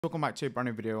Welcome back to a brand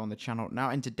new video on the channel. Now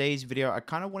in today's video, I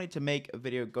kind of wanted to make a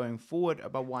video going forward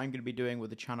about what I'm going to be doing with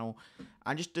the channel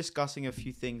and just discussing a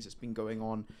few things that's been going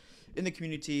on in the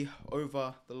community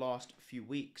over the last few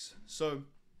weeks. So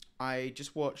I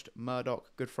just watched Murdoc,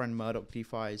 good friend Murdoc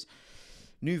DeFi's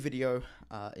new video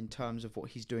in terms of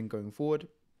what he's doing going forward,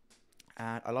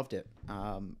 and I loved it.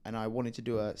 And I wanted to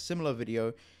do a similar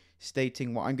video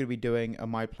stating what I'm going to be doing and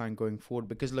my plan going forward,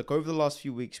 because look, over the last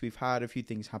few weeks we've had a few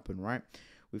things happen, right?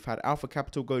 We've had Alpha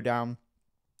Capital go down.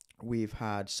 We've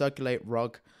had Circulate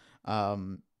Rug.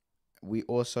 We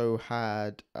also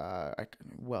had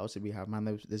what else did we have?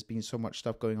 Man, there's been so much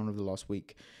stuff going on over the last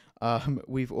week.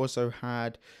 We've also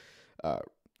had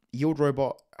Yield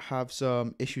Robot have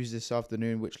some issues this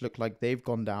afternoon, which look like they've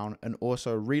gone down, and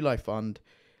also Relay Fund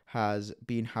has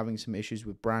been having some issues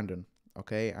with Brandon.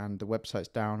 Okay, and the website's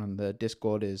down, and the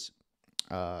Discord is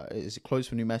closed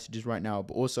for new messages right now,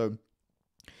 but also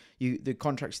the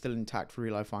contract's still intact for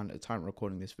Relay Fund at the time of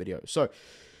recording this video. So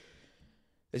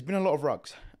there's been a lot of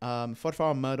rugs.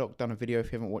 Fudfire and Murdoc done a video.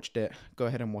 If you haven't watched it, go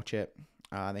ahead and watch it.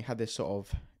 They had this sort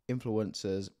of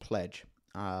influencers pledge.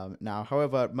 Now,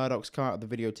 however, Murdoc's come out of the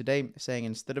video today saying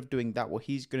instead of doing that, what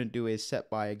he's going to do is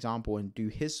set by example and do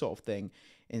his sort of thing,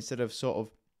 instead of sort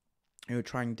of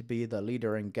trying to be the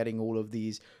leader and getting all of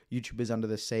these YouTubers under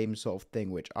the same sort of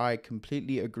thing, which I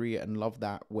completely agree and love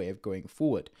that way of going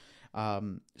forward.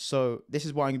 So this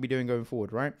is what I'm going to be doing going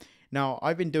forward, right? Now,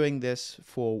 I've been doing this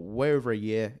for way over a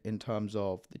year in terms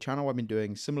of the channel. I've been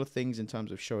doing similar things in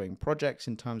terms of showing projects,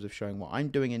 in terms of showing what I'm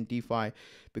doing in DeFi,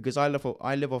 because I live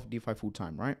off DeFi full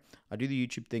time, right? I do the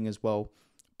YouTube thing as well,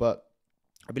 but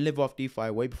I've been living off DeFi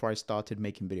way before I started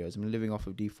making videos. I've been living off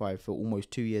of DeFi for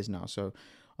almost 2 years now. So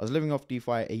I was living off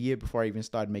DeFi a year before I even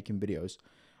started making videos.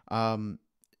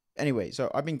 Anyway, so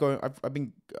I've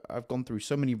gone through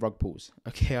so many rug pulls.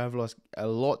 Okay, I've lost a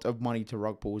lot of money to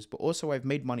rug pulls, but also I've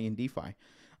made money in DeFi.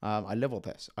 I live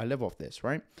off this,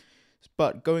 right?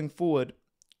 But going forward,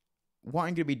 what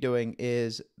I'm going to be doing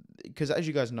is, because as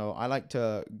you guys know, I like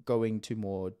to go into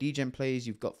more degen plays.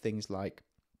 You've got things like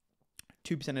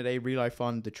 2% a day Relay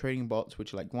Fund, the trading bots,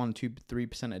 which are like 1, 2,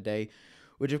 3% a day,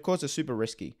 which of course are super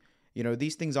risky. You know,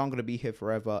 these things aren't going to be here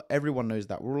forever. Everyone knows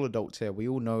that. We're all adults here. We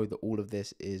all know that all of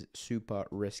this is super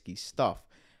risky stuff.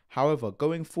 However,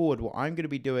 going forward, what I'm going to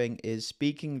be doing is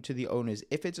speaking to the owners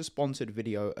if it's a sponsored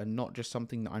video and not just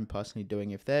something that I'm personally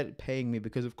doing. If they're paying me,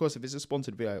 because of course, if it's a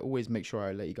sponsored video, I always make sure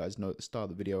I let you guys know at the start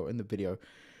of the video, in the video,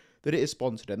 that it is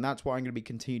sponsored. And that's what I'm going to be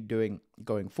continued doing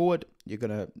going forward. You're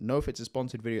going to know if it's a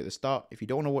sponsored video at the start. If you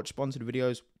don't want to watch sponsored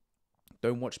videos,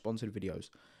 don't watch sponsored videos.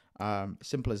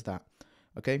 Simple as that.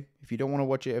 Okay, if you don't want to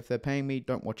watch it, if they're paying me,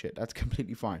 don't watch it. That's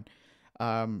completely fine.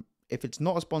 If it's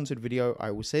not a sponsored video,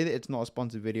 I will say that it's not a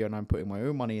sponsored video and I'm putting my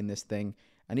own money in this thing.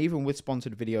 And even with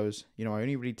sponsored videos, you know, I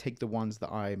only really take the ones that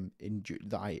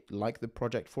that I like the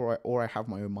project for, or I have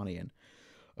my own money in.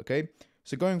 Okay,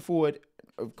 so going forward,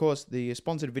 of course, the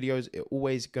sponsored videos are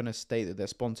always going to state that they're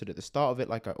sponsored at the start of it,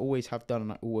 like I always have done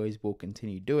and I always will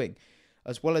continue doing.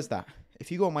 As well as that,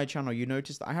 if you go on my channel, you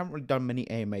notice that I haven't really done many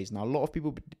AMAs. Now, a lot of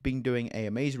people have been doing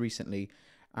AMAs recently,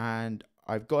 and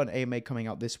I've got an AMA coming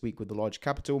out this week with the large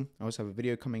capital. I also have a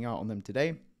video coming out on them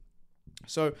today.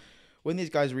 So when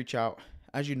these guys reach out,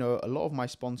 as you know, a lot of my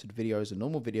sponsored videos and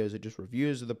normal videos are just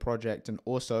reviews of the project and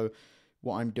also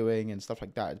what I'm doing and stuff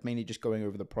like that. It's mainly just going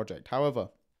over the project. However,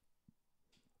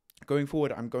 going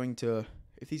forward, I'm going to,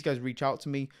 if these guys reach out to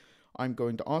me, I'm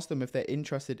going to ask them if they're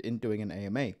interested in doing an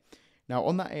AMA. Now,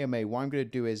 on that AMA, what I'm going to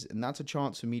do is, and that's a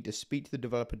chance for me to speak to the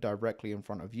developer directly in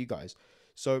front of you guys.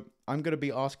 So I'm going to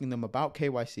be asking them about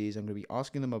KYCs. I'm going to be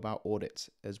asking them about audits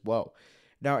as well.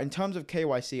 Now, in terms of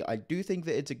KYC, I do think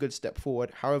that it's a good step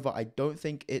forward. However, I don't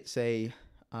think it's a,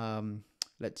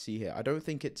 let's see here. I don't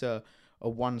think it's a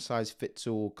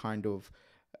one-size-fits-all kind of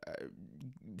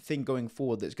thing going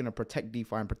forward that's going to protect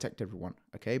DeFi and protect everyone.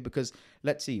 Okay, because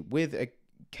let's see, with a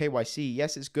KYC,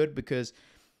 yes, it's good because,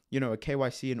 you know, a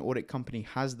KYC and audit company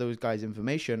has those guys'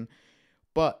 information,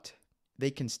 but they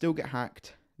can still get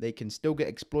hacked, they can still get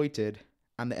exploited,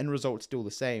 and the end result's still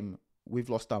the same. We've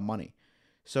lost our money.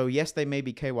 So yes, they may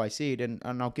be KYC'd,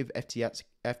 and I'll give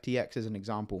FTX as an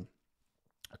example.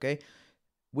 Okay,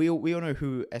 we all know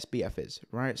who SBF is,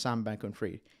 right? Sam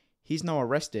Bankman-Fried. He's now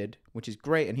arrested, which is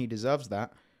great, and he deserves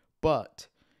that, but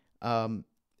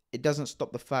it doesn't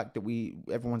stop the fact that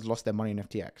everyone's lost their money in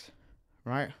FTX.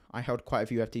 Right, I held quite a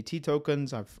few FTT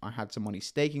tokens. I had some money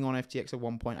staking on FTX at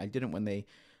one point. I didn't when they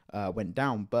went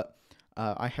down, but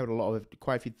I held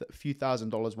quite a few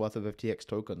 $1,000s worth of FTX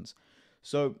tokens.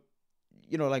 So,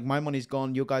 you know, like my money's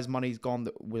gone, your guys' money's gone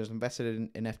that was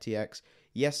invested in FTX.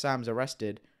 Yes, Sam's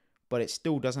arrested, but it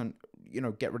still doesn't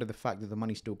get rid of the fact that the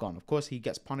money's still gone. Of course, he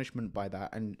gets punishment by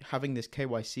that. And having this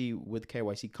KYC with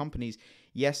KYC companies,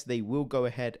 yes, they will go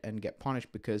ahead and get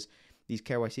punished because these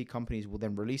KYC companies will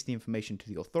then release the information to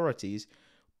the authorities.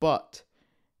 But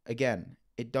again,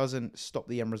 it doesn't stop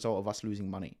the end result of us losing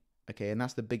money. Okay, and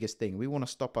that's the biggest thing. We want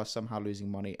to stop us somehow losing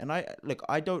money. And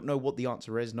I don't know what the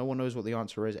answer is. No one knows what the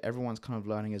answer is. Everyone's kind of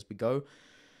learning as we go.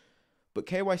 But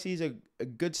KYC is a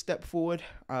good step forward.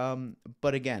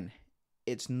 But again,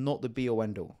 it's not the be all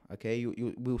end all. Okay,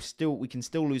 we can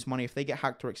still lose money if they get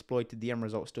hacked or exploited. The end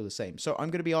result's still the same. So I'm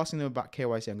going to be asking them about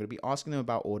KYC. I'm going to be asking them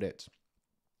about audits.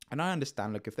 And I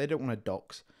understand. Look, if they don't want to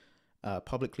dox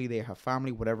publicly, they have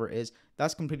family, whatever it is,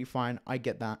 that's completely fine. I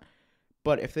get that.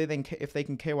 But if they can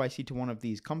KYC to one of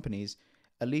these companies,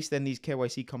 at least then these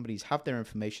KYC companies have their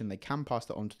information. They can pass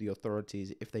that on to the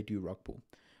authorities if they do rug pull.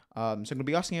 So I'm going to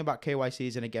be asking about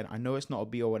KYCs, and again, I know it's not a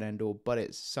be all and end all, but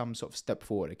it's some sort of step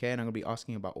forward, okay? And I'm going to be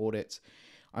asking about audits.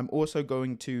 I'm also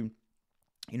going to,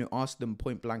 ask them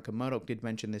point blank, and Murdoc did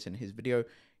mention this in his video,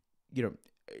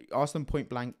 ask them point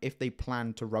blank if they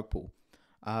plan to rug pull.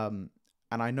 And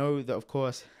I know that, of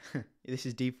course, this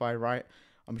is DeFi, right?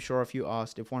 I'm sure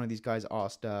if one of these guys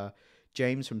asked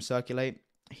James from Circulate,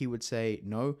 he would say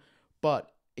no.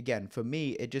 But again, for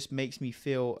me, it just makes me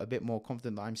feel a bit more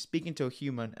confident that I'm speaking to a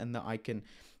human and that I can,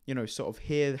 sort of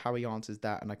hear how he answers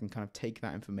that, and I can kind of take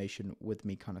that information with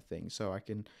me kind of thing. So I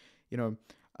can,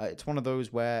 it's one of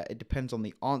those where it depends on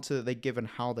the answer that they give and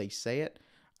how they say it.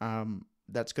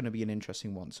 That's going to be an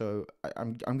interesting one. So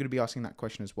I'm going to be asking that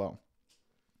question as well.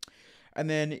 And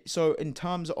then, so in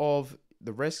terms of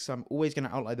the risks, I'm always going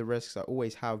to outline the risks, I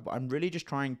always have, but I'm really just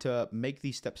trying to make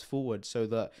these steps forward so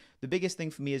that the biggest thing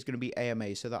for me is going to be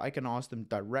AMA, so that I can ask them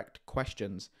direct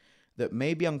questions that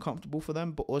may be uncomfortable for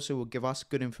them, but also will give us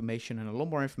good information and a lot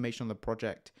more information on the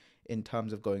project in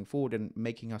terms of going forward and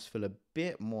making us feel a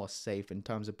bit more safe in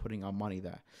terms of putting our money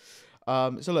there.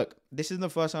 So look, this isn't the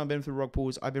first time I've been through rug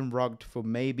pulls. I've been rugged for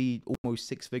maybe almost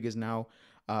 6 figures now,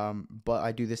 but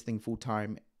I do this thing full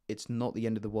time. It's not the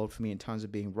end of the world for me in terms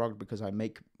of being rugged because I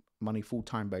make money full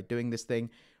time by doing this thing.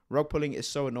 Rug pulling is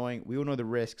so annoying. We all know the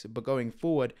risks, but going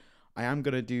forward, I'm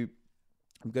going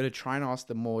to try and ask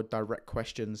them more direct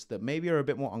questions that maybe are a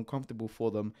bit more uncomfortable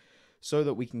for them, so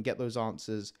that we can get those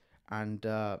answers and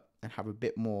have a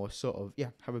bit more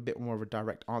have a bit more of a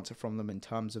direct answer from them in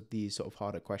terms of these sort of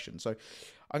harder questions. So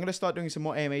I'm going to start doing some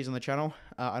more AMAs on the channel.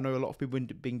 I know a lot of people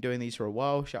have been doing these for a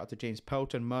while. Shout out to James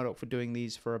Pelton, Murdoc for doing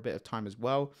these for a bit of time as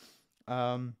well.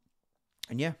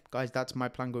 And yeah, guys, that's my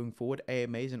plan going forward.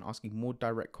 AMAs and asking more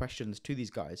direct questions to these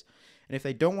guys. And if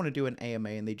they don't want to do an AMA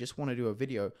and they just want to do a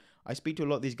video, I speak to a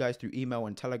lot of these guys through email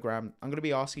and Telegram. I'm going to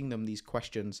be asking them these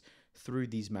questions through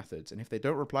these methods. And if they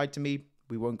don't reply to me,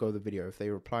 we won't go the video. If they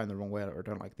reply in the wrong way or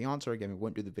don't like the answer, again, we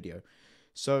won't do the video.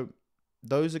 So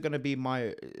those are going to be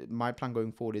my plan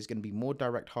going forward, is going to be more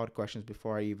direct, hard questions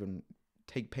before I even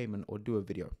take payment or do a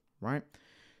video, right?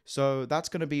 So that's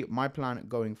going to be my plan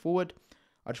going forward.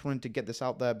 I just wanted to get this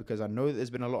out there because I know that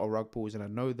there's been a lot of rug pulls, and I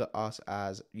know that us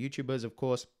as YouTubers, of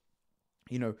course,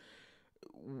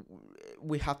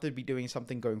 we have to be doing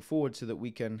something going forward so that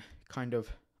we can kind of,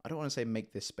 I don't want to say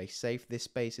make this space safe. This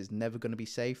space is never going to be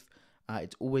safe.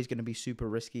 It's always going to be super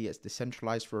risky. It's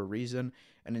decentralized for a reason.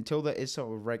 And until there is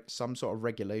some sort of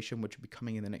regulation, which will be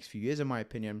coming in the next few years, in my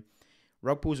opinion,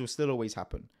 rug pulls will still always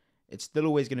happen. It's still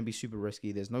always going to be super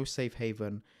risky. There's no safe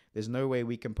haven. There's no way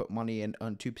we can put money in,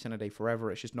 earn 2% a day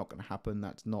forever. It's just not going to happen.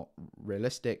 That's not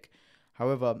realistic.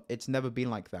 However, it's never been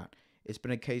like that. It's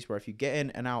been a case where if you get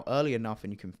in and out early enough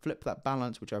and you can flip that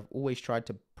balance, which I've always tried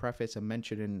to preface and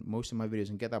mention in most of my videos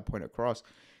and get that point across,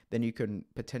 then you can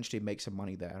potentially make some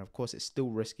money there. And of course, it's still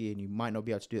risky and you might not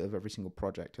be able to do it with every single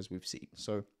project, as we've seen.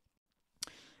 So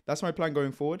that's my plan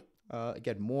going forward.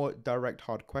 Again, more direct,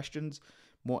 hard questions,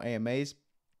 more AMAs,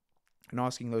 and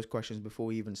asking those questions before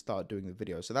we even start doing the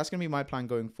video. So that's going to be my plan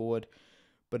going forward.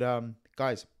 But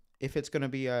guys, if it's going to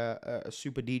be a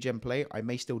super degen play, I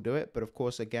may still do it. But of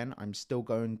course, again, I'm still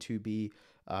going to be,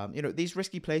 these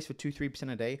risky plays for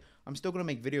 2-3% a day, I'm still going to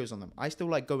make videos on them. I still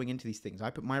like going into these things. I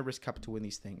put my risk capital in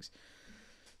these things.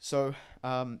 So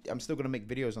I'm still going to make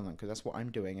videos on them because that's what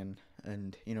I'm doing.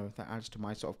 And that adds to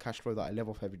my sort of cash flow that I live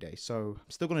off every day. So I'm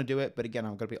still going to do it. But again,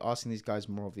 I'm going to be asking these guys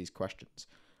more of these questions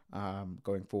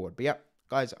going forward. But yeah,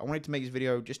 guys, I wanted to make this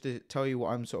video just to tell you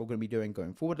what I'm sort of going to be doing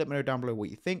going forward. Let me know down below what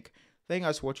you think. Thank you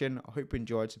guys for watching. I hope you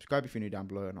enjoyed. Subscribe if you're new down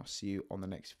below, and I'll see you on the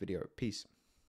next video. Peace.